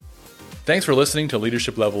Thanks for listening to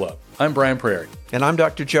Leadership Level Up. I'm Brian Prairie. And I'm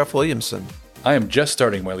Dr. Jeff Williamson. I am just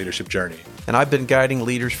starting my leadership journey. And I've been guiding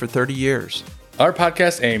leaders for 30 years. Our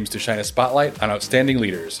podcast aims to shine a spotlight on outstanding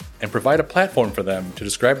leaders and provide a platform for them to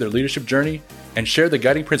describe their leadership journey and share the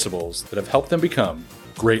guiding principles that have helped them become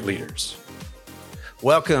great leaders.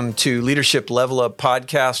 Welcome to Leadership Level Up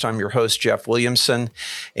Podcast. I'm your host, Jeff Williamson,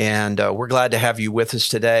 and we're glad to have you with us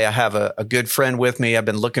today. I have a good friend with me I've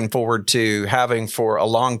been looking forward to having for a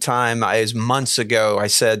long time. Months ago, I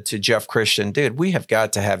said to Jeff Christian, dude, we have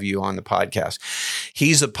got to have you on the podcast.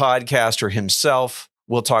 He's a podcaster himself.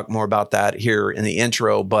 We'll talk more about that here in the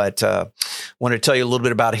intro, but I want to tell you a little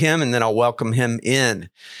bit about him, and then I'll welcome him in.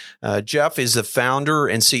 Jeff is the founder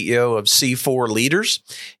and CEO of C4 Leaders,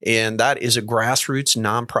 and that is a grassroots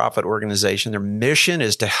nonprofit organization. Their mission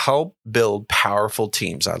is to help build powerful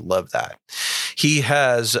teams. I love that. He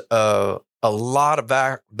has a lot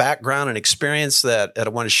of background and experience that I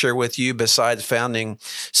want to share with you besides founding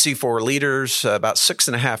C4 Leaders about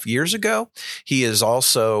 6.5 years ago. He is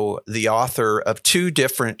also the author of 2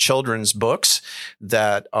 different children's books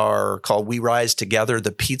that are called We Rise Together,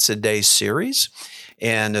 the Pizza Day series.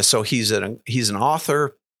 And so he's an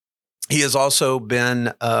author. He has also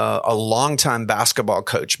been a longtime basketball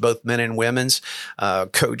coach, both men and women's,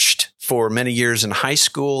 coached for many years in high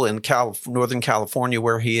school in Northern California,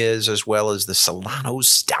 where he is, as well as the Solano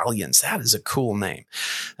Stallions. That is a cool name.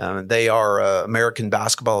 They are American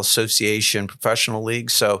Basketball Association professional league.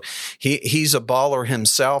 So he's a baller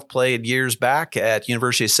himself, played years back at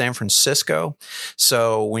University of San Francisco.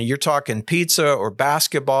 So when you're talking pizza or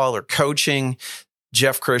basketball or coaching,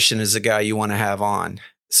 Jeff Christian is the guy you want to have on.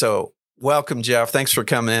 So welcome, Jeff. Thanks for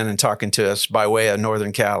coming in and talking to us by way of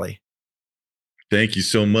Northern Cali. Thank you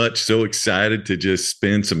so much. So excited to just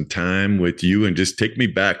spend some time with you and just take me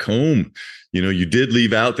back home. You know, you did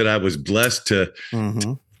leave out that I was blessed to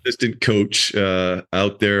assistant coach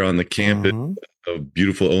out there on the campus of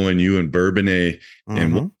beautiful ONU in Bourbonnais,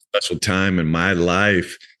 and what a special time in my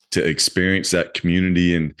life to experience that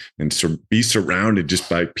community and be surrounded just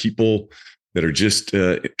by people that are just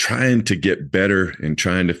trying to get better and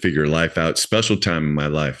trying to figure life out. Special time in my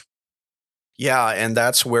life. Yeah, and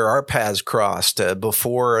that's where our paths crossed.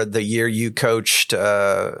 Before the year you coached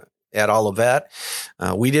at Olivet,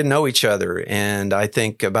 we didn't know each other. And I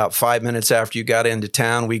think about 5 minutes after you got into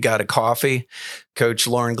town, we got a coffee. Coach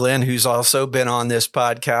Lauren Glenn, who's also been on this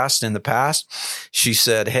podcast in the past, she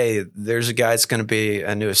said, hey, there's a guy that's going to be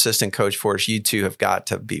a new assistant coach for us. You two have got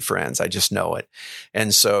to be friends. I just know it.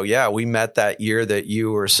 And so, yeah, we met that year that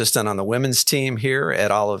you were assistant on the women's team here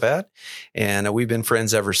at Olivet, and we've been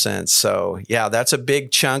friends ever since. So, yeah, that's a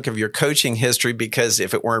big chunk of your coaching history, because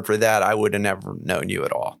if it weren't for that, I would have never known you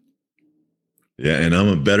at all. Yeah, and I'm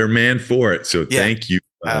a better man for it. So thank you.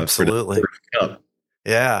 Absolutely.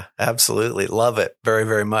 Yeah, absolutely. Love it very,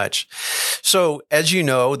 very much. So as you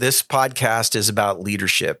know, this podcast is about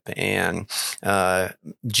leadership, and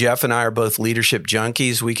Jeff and I are both leadership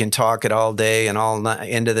junkies. We can talk it all day and all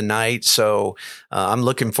into the night. So I'm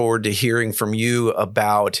looking forward to hearing from you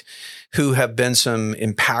about who have been some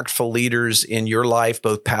impactful leaders in your life,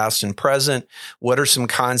 both past and present. What are some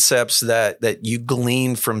concepts that you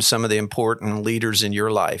gleaned from some of the important leaders in your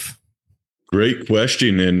life? Great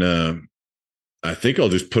question. And I think I'll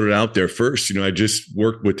just put it out there first. You know, I just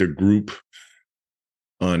worked with a group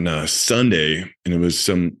on Sunday, and it was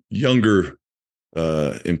some younger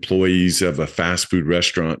employees of a fast food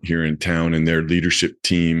restaurant here in town and their leadership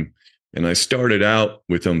team. And I started out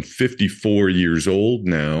with them 54 years old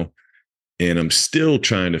now, and I'm still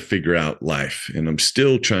trying to figure out life, and I'm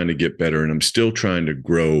still trying to get better, and I'm still trying to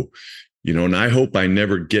grow, you know, and I hope I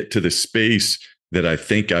never get to the space that I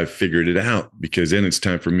think I've figured it out, because then it's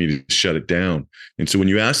time for me to shut it down. And so when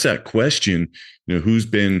you ask that question, you know, who's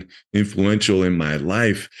been influential in my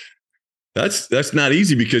life, that's not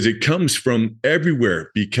easy, because it comes from everywhere.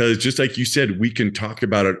 Because just like you said, we can talk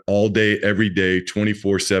about it all day, every day,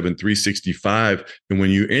 24/7, 365. And when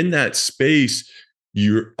you're in that space,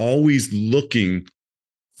 you're always looking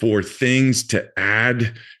for things to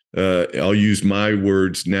add. I'll use my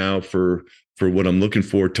words now for what I'm looking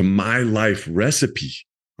for to my life recipe.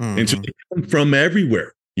 And so they come from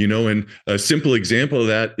everywhere, you know, and a simple example of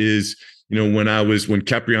that is, you know, when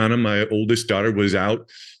Capriana, my oldest daughter, was out,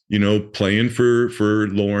 you know, playing for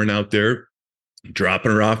Lauren out there,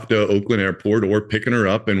 dropping her off to Oakland Airport or picking her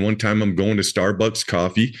up. And one time I'm going to Starbucks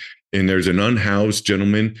coffee, and there's an unhoused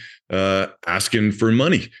gentleman asking for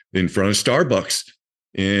money in front of Starbucks.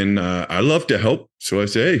 And I love to help. So I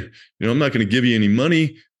say, hey, you know, I'm not going to give you any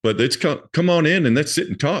money, but let's come on in and let's sit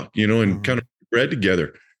and talk, you know, and kind of bread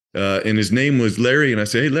together. And his name was Larry. And I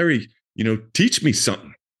say, hey, Larry, you know, teach me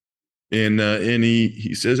something. And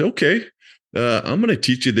he says, okay, I'm going to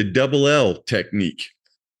teach you the double L technique,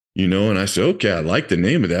 and I said, okay, I like the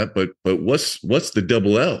name of that, but what's the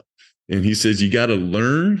double L? And he says, you got to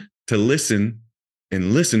learn to listen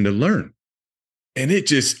and listen to learn. And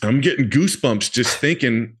I'm getting goosebumps just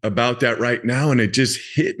thinking about that right now. And it just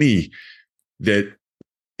hit me that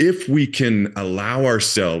if we can allow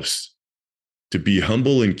ourselves to be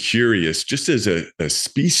humble and curious, just as a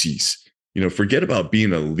species, forget about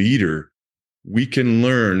being a leader, we can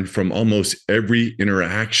learn from almost every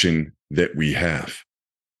interaction that we have.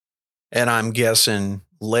 And I'm guessing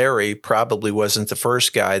Larry probably wasn't the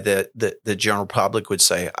first guy that the general public would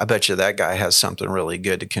say, I bet you that guy has something really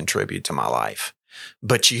good to contribute to my life.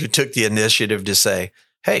 But you took the initiative to say,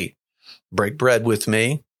 hey, break bread with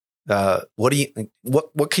me. What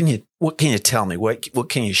can you tell me? What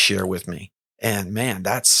can you share with me? And man,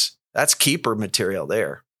 that's keeper material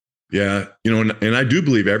there. Yeah. And I do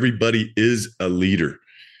believe everybody is a leader.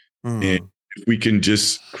 And if we can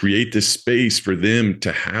just create the space for them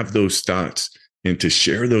to have those thoughts and to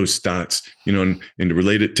share those thoughts, and to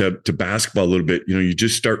relate it to basketball a little bit, you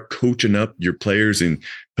just start coaching up your players and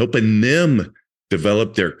helping them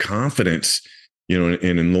develop their confidence, and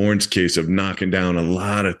in Lauren's case of knocking down a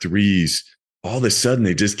lot of threes, all of a sudden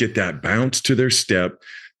they just get that bounce to their step.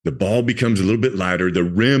 The ball becomes a little bit lighter. The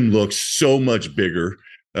rim looks so much bigger,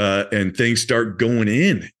 and things start going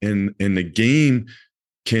in, and the game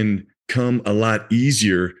can come a lot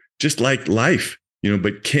easier, just like life,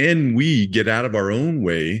 but can we get out of our own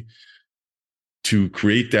way to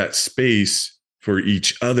create that space for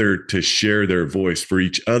each other to share their voice, for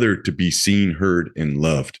each other to be seen, heard, and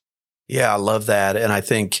loved? Yeah, I love that. And I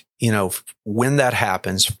think, when that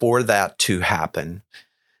happens, for that to happen,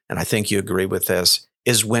 and I think you agree with this,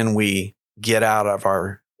 is when we get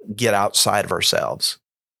outside of ourselves.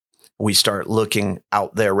 We start looking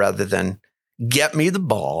out there rather than get me the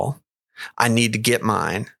ball. I need to get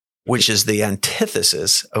mine, which is the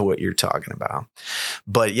antithesis of what you're talking about.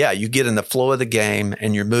 But yeah, you get in the flow of the game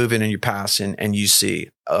and you're moving and you're passing and you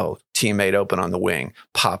see, oh, teammate open on the wing,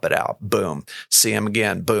 pop it out, boom, see him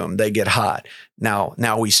again, boom, they get hot.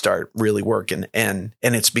 Now we start really working. And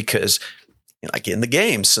it's because like in the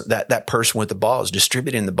games, that person with the ball is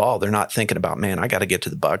distributing the ball. They're not thinking about, man, I got to get to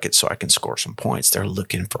the bucket so I can score some points. They're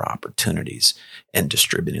looking for opportunities and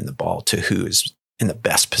distributing the ball to who is in the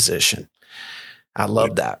best position. I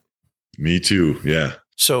love that. Me too. Yeah.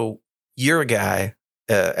 So you're a guy,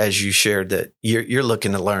 as you shared, that you're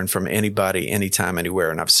looking to learn from anybody, anytime,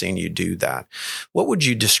 anywhere. And I've seen you do that. What would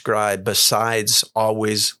you describe besides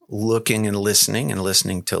always looking and listening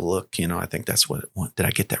to look? I think that's what did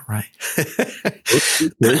I get that right?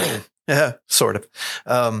 Yeah, sort of.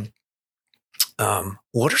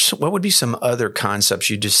 What would be some other concepts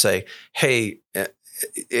you just say, hey,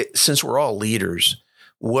 since we're all leaders,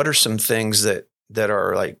 what are some things that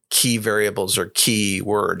are like key variables or key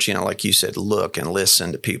words, like you said, look and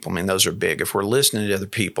listen to people. I mean, those are big. If we're listening to other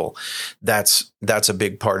people, that's a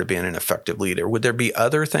big part of being an effective leader. Would there be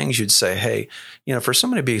other things you'd say, hey, for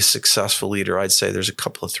somebody to be a successful leader, I'd say there's a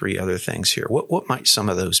couple of 3 other things here. What might some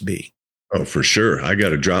of those be? Oh, for sure. I got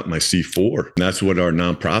to drop my C4. And that's what our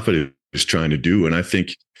nonprofit is trying to do. And I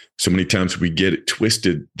think so many times we get it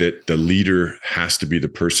twisted that the leader has to be the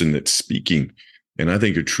person that's speaking. And I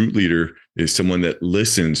think a true leader is someone that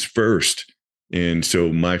listens first. And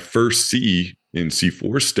so my first C in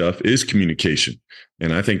C4 stuff is communication.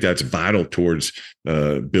 And I think that's vital towards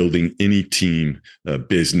building any team,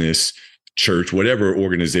 business, church, whatever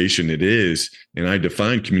organization it is. And I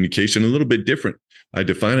define communication a little bit different. I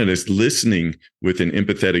define it as listening with an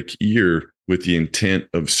empathetic ear with the intent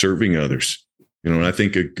of serving others. And I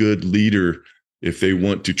think a good leader, if they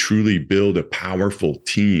want to truly build a powerful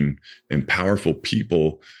team and powerful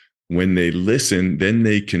people, when they listen, then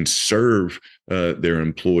they can serve their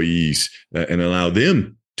employees and allow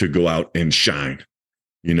them to go out and shine.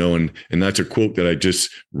 And that's a quote that I just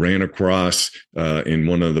ran across in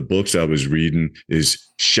one of the books I was reading is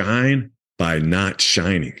shine by not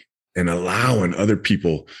shining, and allowing other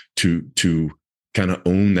people to kind of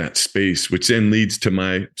own that space, which then leads to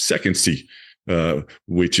my second C,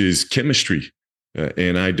 which is chemistry.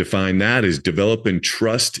 And I define that as developing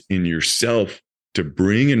trust in yourself to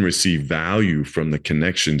bring and receive value from the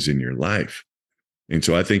connections in your life. And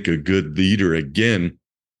so I think a good leader, again,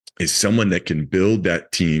 is someone that can build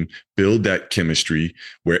that team, build that chemistry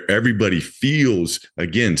where everybody feels,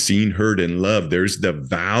 again, seen, heard, and loved. There's the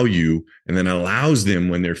value, and then allows them,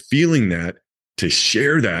 when they're feeling that, to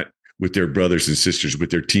share that with their brothers and sisters,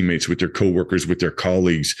 with their teammates, with their coworkers, with their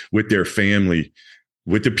colleagues, with their family,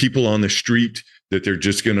 with the people on the street that they're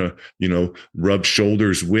just going to, rub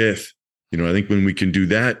shoulders with. I think when we can do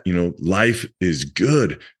that, life is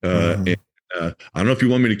good. And, I don't know if you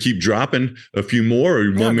want me to keep dropping a few more, or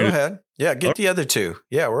you want me go to ahead. Yeah, get the other two.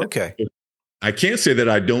 Yeah, we're okay. I can't say that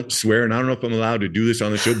I don't swear, and I don't know if I'm allowed to do this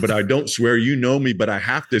on the show, but I don't swear. You know me, but I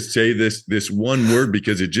have to say this one word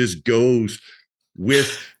because it just goes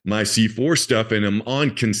with my C4 stuff, and I'm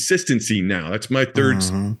on consistency now. That's my third.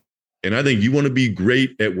 And I think you want to be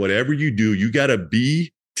great at whatever you do. You got to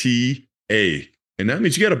BTA, and that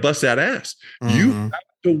means you got to bust that ass. You have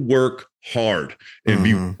to work hard and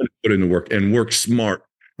be put in the work and work smart.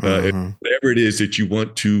 Whatever it is that you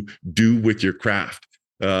want to do with your craft.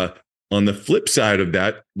 On the flip side of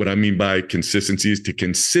that, what I mean by consistency is to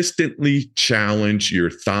consistently challenge your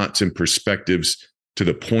thoughts and perspectives to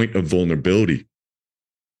the point of vulnerability.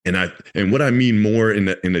 And what I mean more in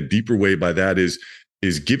a deeper way by that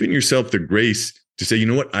is giving yourself the grace to say, you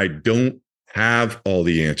know what, I don't have all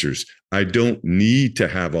the answers. I don't need to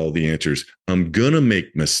have all the answers. I'm gonna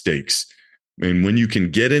make mistakes. And when you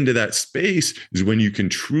can get into that space is when you can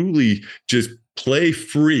truly just play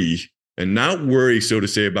free and not worry, so to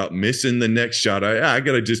say, about missing the next shot. I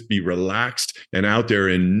got to just be relaxed and out there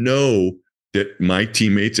and know that my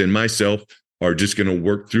teammates and myself are just going to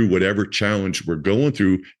work through whatever challenge we're going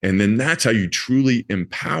through. And then that's how you truly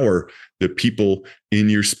empower the people in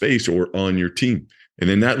your space or on your team. And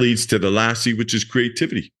then that leads to the last C, which is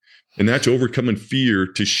creativity. And that's overcoming fear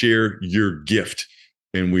to share your gift.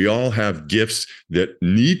 And we all have gifts that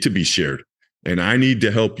need to be shared. And I need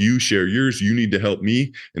to help you share yours. You need to help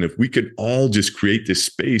me. And if we could all just create this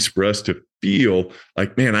space for us to feel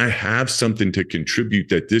like, man, I have something to contribute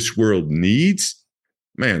that this world needs,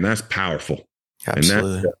 man, that's powerful.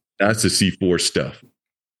 Absolutely. And that's the C4 stuff.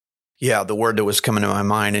 Yeah. The word that was coming to my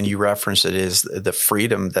mind, and you referenced it, is the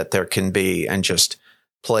freedom that there can be and just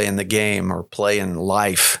playing the game or playing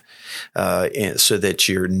life so that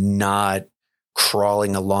you're not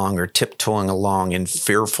crawling along or tiptoeing along in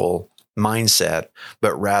fearful mindset,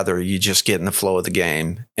 but rather you just get in the flow of the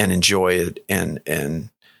game and enjoy it and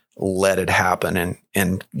let it happen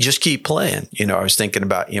and just keep playing. I was thinking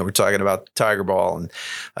about, we're talking about Tiger Ball,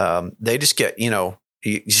 and they just get, you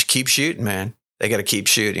just keep shooting, man. They got to keep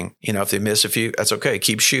shooting. If they miss a few, that's okay.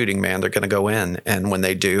 Keep shooting, man. They're going to go in. And when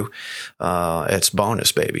they do, it's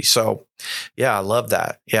bonus, baby. So yeah, I love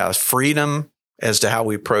that. Yeah. Freedom as to how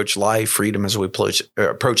we approach life, freedom as we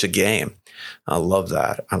approach a game. I love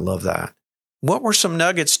that. What were some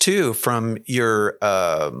nuggets too from your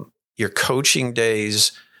coaching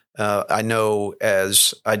days? I know,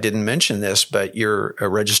 as I didn't mention this, but you're a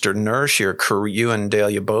registered nurse. You and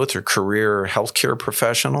Dahlia both are career healthcare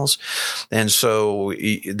professionals. And so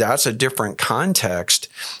that's a different context,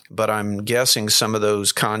 but I'm guessing some of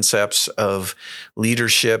those concepts of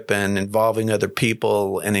leadership and involving other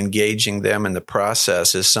people and engaging them in the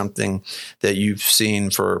process is something that you've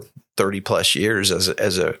seen for 30 plus years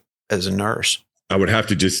as a nurse. I would have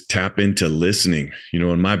to just tap into listening.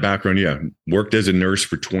 In my background, worked as a nurse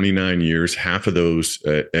for 29 years, half of those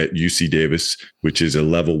at UC Davis, which is a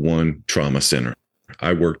level 1 trauma center.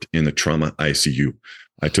 I worked in the trauma ICU.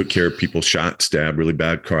 I took care of people shot, stabbed, really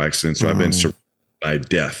bad car accidents. So I've been surrounded by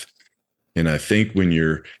death. And I think when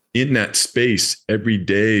you're in that space every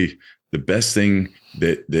day, the best thing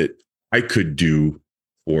that I could do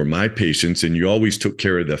for my patients, and you always took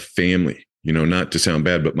care of the family. Not to sound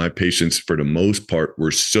bad, but my patients, for the most part, were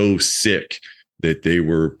so sick that they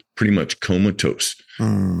were pretty much comatose.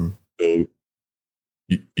 So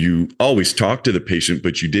you always talk to the patient,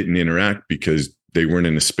 but you didn't interact because they weren't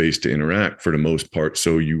in a space to interact for the most part.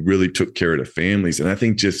 So you really took care of the families. And I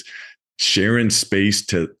think just sharing space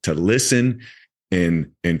to listen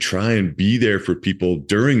and try and be there for people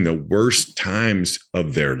during the worst times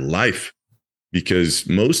of their life. Because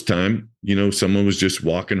most time, someone was just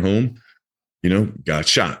walking home, got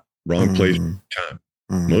shot, wrong place, wrong time.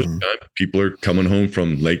 Most of the time, people are coming home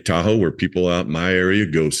from Lake Tahoe, where people out in my area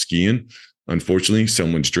go skiing. Unfortunately,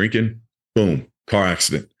 someone's drinking, boom, car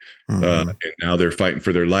accident. And now they're fighting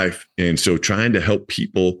for their life. And so trying to help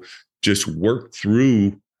people just work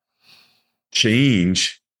through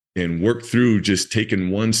change and work through just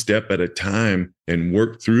taking one step at a time and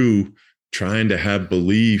work through trying to have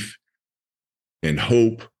belief and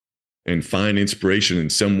hope and find inspiration in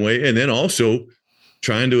some way. And then also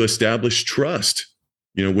trying to establish trust,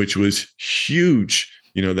 which was huge,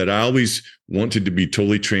 that I always wanted to be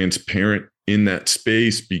totally transparent in that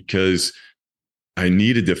space because I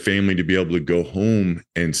needed the family to be able to go home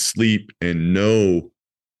and sleep and know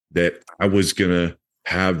that I was going to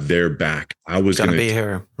have their back. I was going to be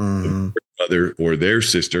here. Their mother or their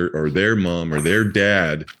sister or their mom or their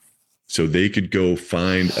dad so they could go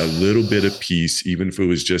find a little bit of peace, even if it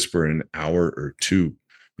was just for an hour or two.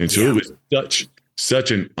 And so it was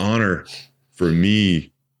such an honor for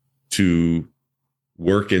me to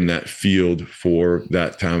work in that field for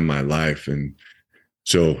that time in my life. And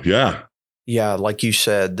so, yeah. Yeah. Like you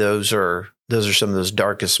said, those are some of those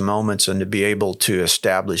darkest moments, and to be able to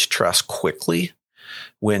establish trust quickly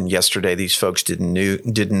when yesterday these folks didn't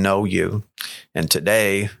know you, and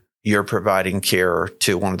today you're providing care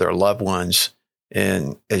to one of their loved ones.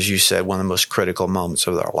 And as you said, one of the most critical moments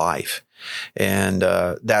of their life. And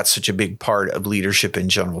that's such a big part of leadership in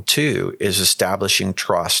general, too, is establishing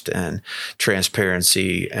trust and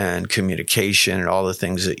transparency and communication and all the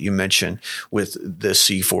things that you mentioned with the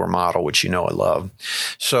C4 model, which I love.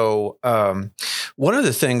 So one of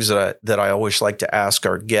the things that I always like to ask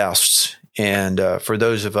our guests, and for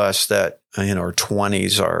those of us that in our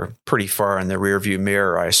 20s are pretty far in the rearview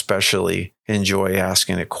mirror, I especially enjoy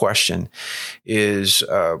asking a question, is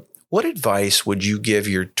what advice would you give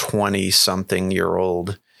your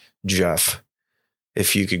 20-something-year-old Jeff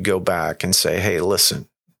if you could go back and say, hey, listen,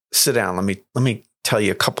 sit down. Let me tell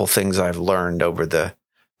you a couple things I've learned over the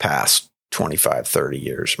past 25, 30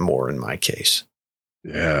 years, more in my case.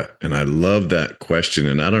 Yeah. And I love that question.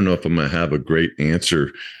 And I don't know if I'm going to have a great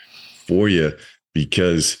answer for you,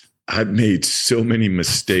 because I've made so many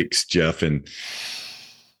mistakes, Jeff. And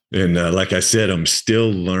like I said, I'm still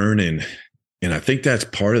learning. And I think that's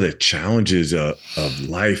part of the challenges of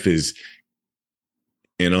life is,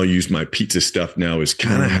 and I'll use my pizza stuff now, is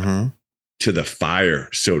kind of to the fire,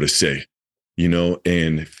 so to say,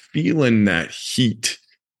 and feeling that heat.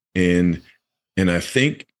 And I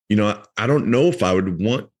think, I don't know if I would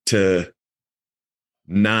want to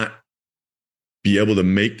not be able to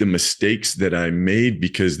make the mistakes that I made,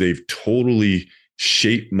 because they've totally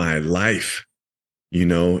shaped my life,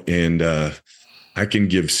 and I can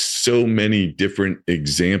give so many different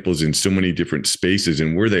examples in so many different spaces.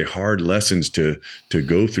 And were they hard lessons to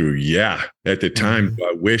go through? Yeah. At the time,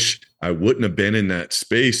 I wish I wouldn't have been in that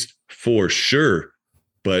space, for sure.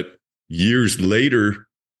 But years later,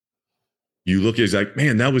 you look at it, it's like,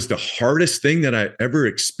 man, that was the hardest thing that I ever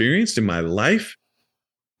experienced in my life.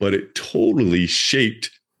 But it totally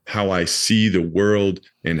shaped how I see the world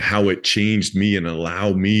and how it changed me and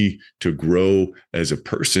allowed me to grow as a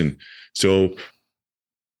person. So,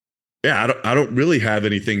 yeah, I don't really have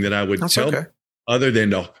anything that I would tell other than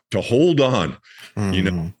to hold on,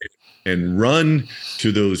 and run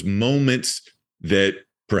to those moments that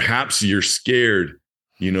perhaps you're scared,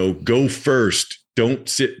 go first, don't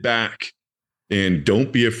sit back, and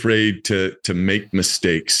don't be afraid to make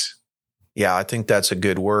mistakes. Yeah, I think that's a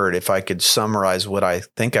good word. If I could summarize what I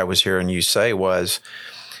think I was hearing you say was,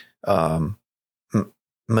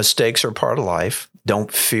 mistakes are part of life.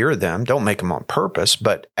 Don't fear them. Don't make them on purpose.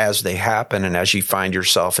 But as they happen, and as you find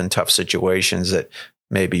yourself in tough situations that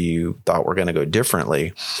maybe you thought were going to go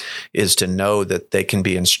differently, is to know that they can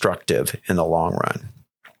be instructive in the long run.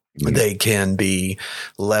 Mm-hmm. They can be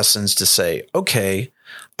lessons to say, okay,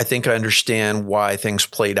 I think I understand why things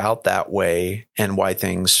played out that way and why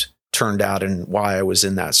things turned out and why I was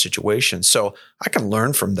in that situation. So I can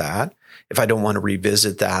learn from that if I don't want to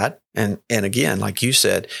revisit that. And again, like you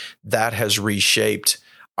said, that has reshaped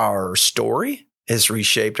our story, has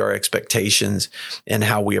reshaped our expectations and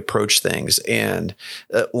how we approach things. And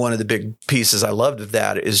one of the big pieces I loved of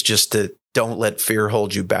that is just to don't let fear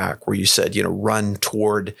hold you back, where you said, run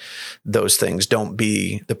toward those things. Don't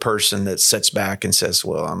be the person that sits back and says,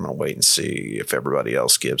 well, I'm going to wait and see if everybody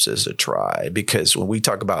else gives this a try. Because when we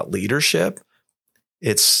talk about leadership,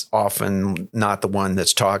 it's often not the one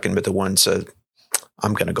that's talking, but the one says,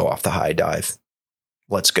 I'm going to go off the high dive.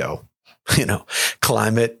 Let's go,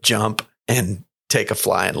 climb it, jump, and take a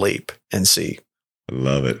flying leap and see. I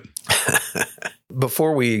love it.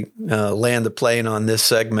 Before we land the plane on this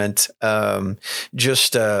segment,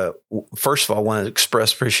 first of all, I want to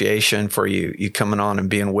express appreciation for you coming on and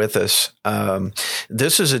being with us.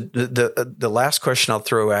 This is the last question I'll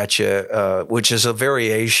throw at you, which is a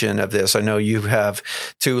variation of this. I know you have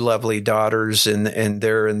two lovely daughters, and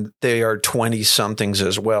they are 20-somethings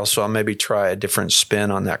as well. So I'll maybe try a different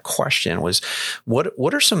spin on that question. Was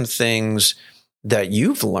what are some things that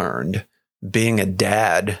you've learned being a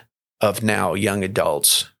dad of now young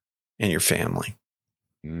adults in your family?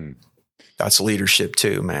 That's leadership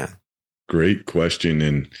too, man. Great question.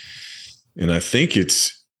 And I think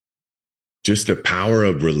it's just the power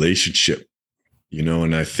of relationship,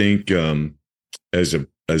 and I think as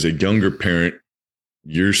a younger parent,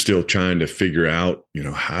 you're still trying to figure out,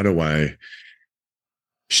 how do I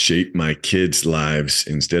shape my kids' lives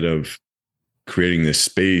instead of creating this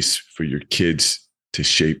space for your kids to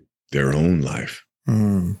shape their own life.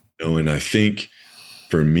 Mm. And I think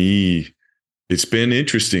for me, it's been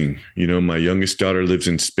interesting. My youngest daughter lives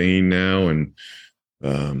in Spain now, and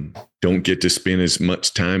don't get to spend as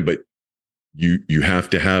much time, but you have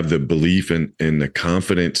to have the belief and the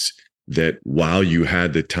confidence that while you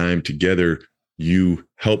had the time together, you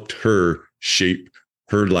helped her shape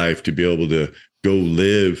her life to be able to go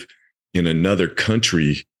live in another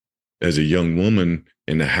country as a young woman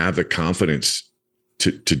and to have the confidence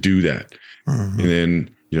to do that. Mm-hmm. And then,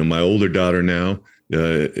 my older daughter now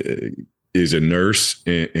is a nurse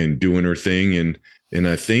and doing her thing. And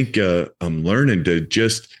I think I'm learning to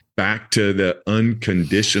just back to the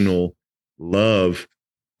unconditional love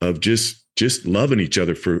of just loving each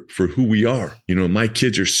other for who we are. My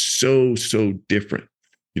kids are so different,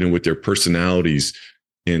 with their personalities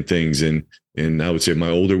and things. And I would say my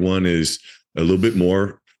older one is a little bit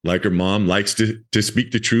more like her mom, likes to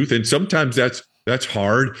speak the truth. And sometimes that's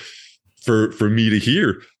hard for me to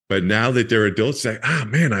hear. But now that they're adults, like,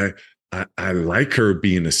 man, I like her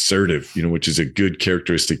being assertive, which is a good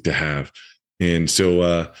characteristic to have. And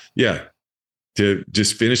so, to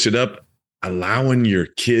just finish it up, allowing your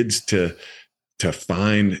kids to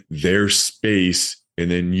find their space,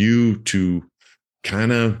 and then you to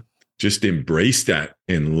kind of just embrace that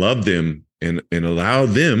and love them and allow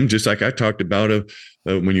them, just like I talked about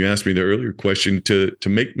when you asked me the earlier question, to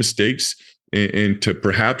make mistakes and to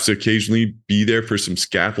perhaps occasionally be there for some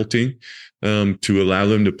scaffolding, to allow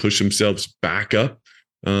them to push themselves back up,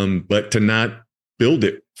 but to not build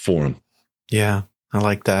it for them. Yeah, I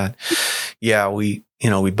like that. Yeah, we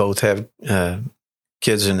both have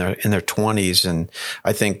kids in their 20s, and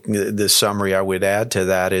I think the summary I would add to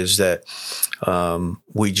that is that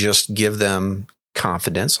we just give them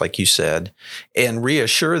confidence, like you said, and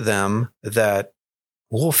reassure them that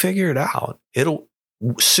we'll figure it out. It'll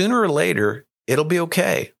sooner or later, it'll be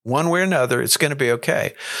okay. One way or another, it's going to be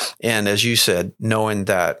okay. And as you said, knowing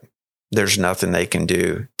that there's nothing they can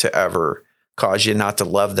do to ever cause you not to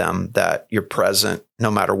love them, that you're present no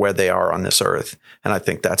matter where they are on this earth. And I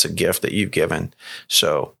think that's a gift that you've given.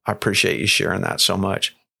 So I appreciate you sharing that so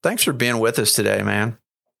much. Thanks for being with us today, man.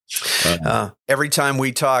 Every time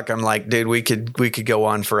we talk, I'm like, dude, we could go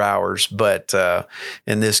on for hours, but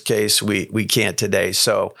in this case, we can't today.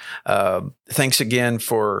 So thanks again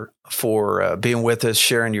for being with us,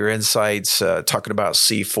 sharing your insights, talking about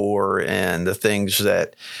C4 and the things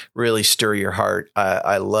that really stir your heart.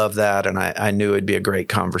 I love that, and I knew it'd be a great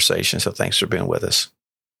conversation. So thanks for being with us.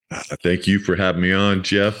 Thank you for having me on,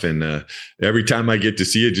 Jeff. And every time I get to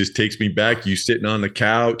see it, just takes me back. You sitting on the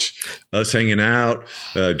couch, us hanging out,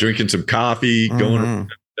 drinking some coffee, going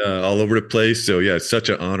all over the place. So yeah, it's such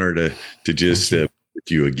an honor to just with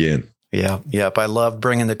you again. Yeah. Yep. I love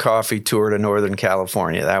bringing the coffee tour to Northern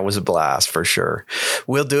California. That was a blast for sure.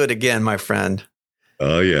 We'll do it again, my friend.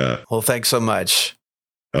 Oh yeah. Well, thanks so much.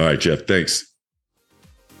 All right, Jeff. Thanks.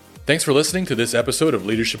 Thanks for listening to this episode of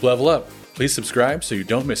Leadership Level Up. Please subscribe so you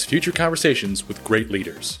don't miss future conversations with great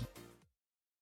leaders.